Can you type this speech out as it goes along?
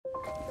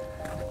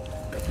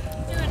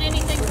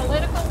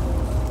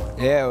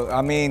Yeah,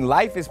 I mean,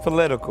 life is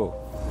political.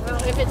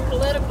 Well, if it's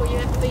political, you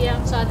have to be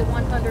outside the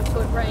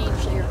 100-foot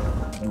range there.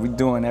 We're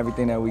doing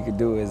everything that we could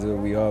do as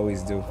we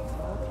always do.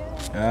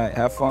 Okay. All right,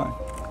 have fun.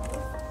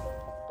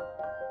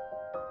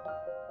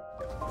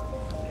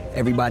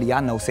 Everybody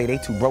I know say they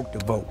too broke to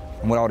vote.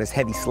 And with all this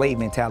heavy slave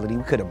mentality,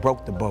 we could have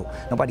broke the boat.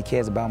 Nobody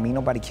cares about me,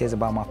 nobody cares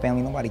about my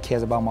family, nobody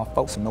cares about my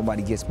folks, and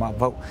nobody gets my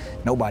vote.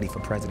 Nobody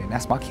for president.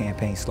 That's my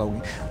campaign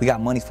slogan. We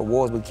got money for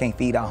wars, but we can't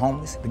feed our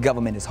homeless. The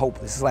government is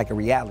hopeless. It's like a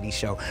reality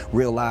show.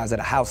 Real lives of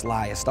the house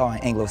liars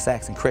starring Anglo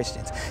Saxon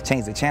Christians.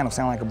 Change the channel,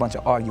 sound like a bunch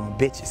of arguing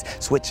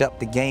bitches. Switch up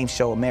the game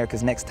show,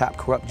 America's next top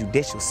corrupt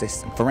judicial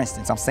system. For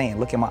instance, I'm saying,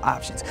 look at my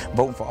options.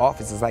 Voting for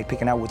office is like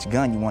picking out which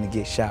gun you want to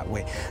get shot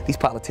with. These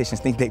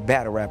politicians think they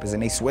battle rappers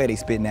and they swear they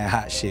spitting that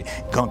hot shit.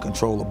 Gun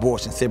control,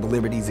 abortion, civil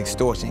liberties,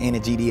 extortion,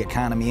 energy, the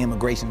economy,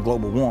 immigration,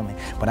 global warming.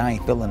 But I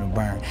ain't feeling the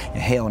burn. And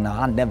hell no,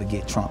 I'll never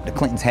get Trump. The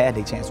Clintons had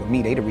their chance with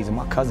me. They the reason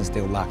my cousin's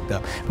still locked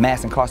up.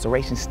 Mass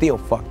incarceration still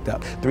fucked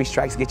up. 3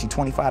 strikes get you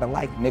 25 to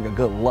life, nigga,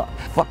 good luck.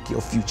 Fuck your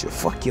future,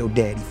 fuck your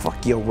daddy,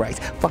 fuck your rights,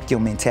 fuck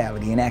your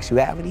mentality. In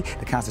actuality,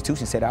 the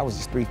Constitution said I was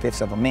just 3/5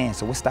 of a man,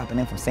 so what's stopping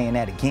them from saying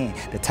that again?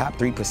 The top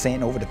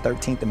 3% over the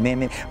 13th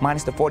Amendment,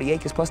 minus the 40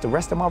 acres plus the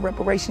rest of my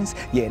reparations?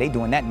 Yeah, they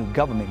doing that new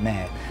government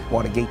mad.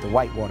 Watergate the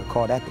Whitewater,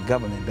 call that the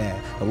government bad.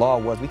 The law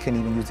was we couldn't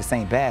even use the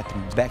same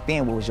bathrooms. Back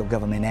then, where was your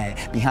government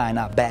at? Behind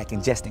our back,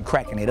 ingesting,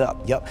 cracking it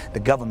up. Yup,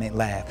 the government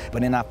laugh.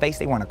 But in our face,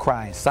 they want to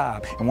cry and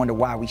sob and wonder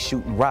why we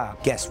shoot and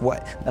rob. Guess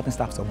what? Nothing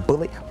stops a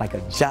bullet like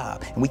a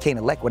job. And we can't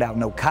elect without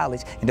no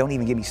college. And don't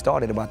even get me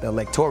started about the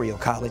electoral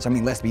college. I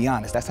mean, let's be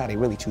honest. That's how they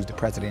really choose the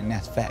president, and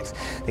that's facts.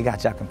 They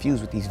got y'all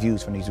confused with these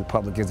views from these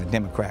Republicans and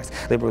Democrats.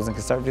 Liberals and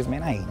conservatives,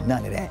 man, I ain't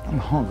none of that. I'm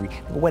hungry.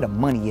 Where the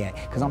money at?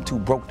 Because I'm too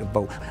broke to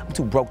vote. I'm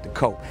too broke to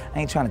cope.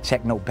 I ain't trying to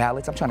check no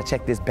ballots. I'm trying to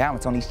check this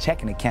balance on these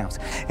checking accounts.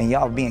 And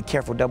y'all being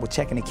careful double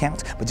checking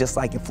accounts, but just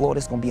like in Florida,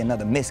 it's gonna be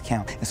another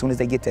miscount. As soon as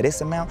they get to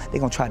this amount, they're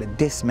gonna try to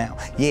dismount.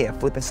 Yeah,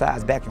 flipping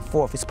sides back and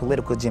forth, it's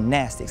political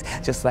gymnastics.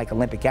 Just like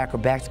Olympic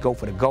acrobats go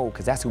for the gold,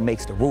 because that's who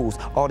makes the rules.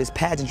 All this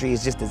pageantry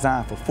is just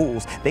designed for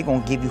fools. They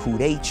gonna give you who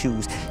they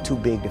choose. Too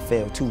big to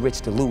fail, too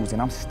rich to lose,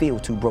 and I'm still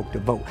too broke to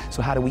vote.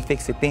 So how do we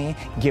fix it then?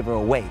 Give her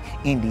away.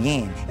 In the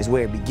end is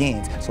where it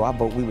begins. So I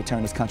vote we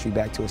return this country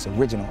back to its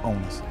original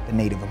owners, the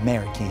Native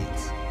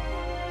Americans.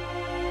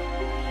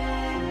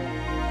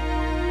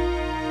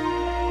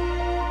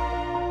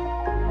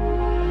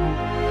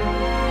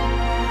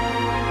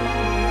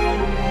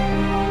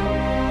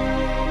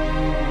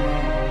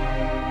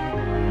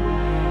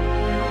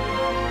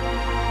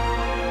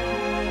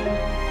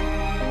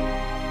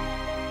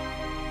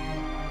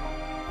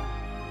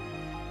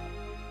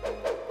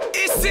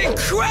 It's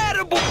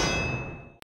incredible!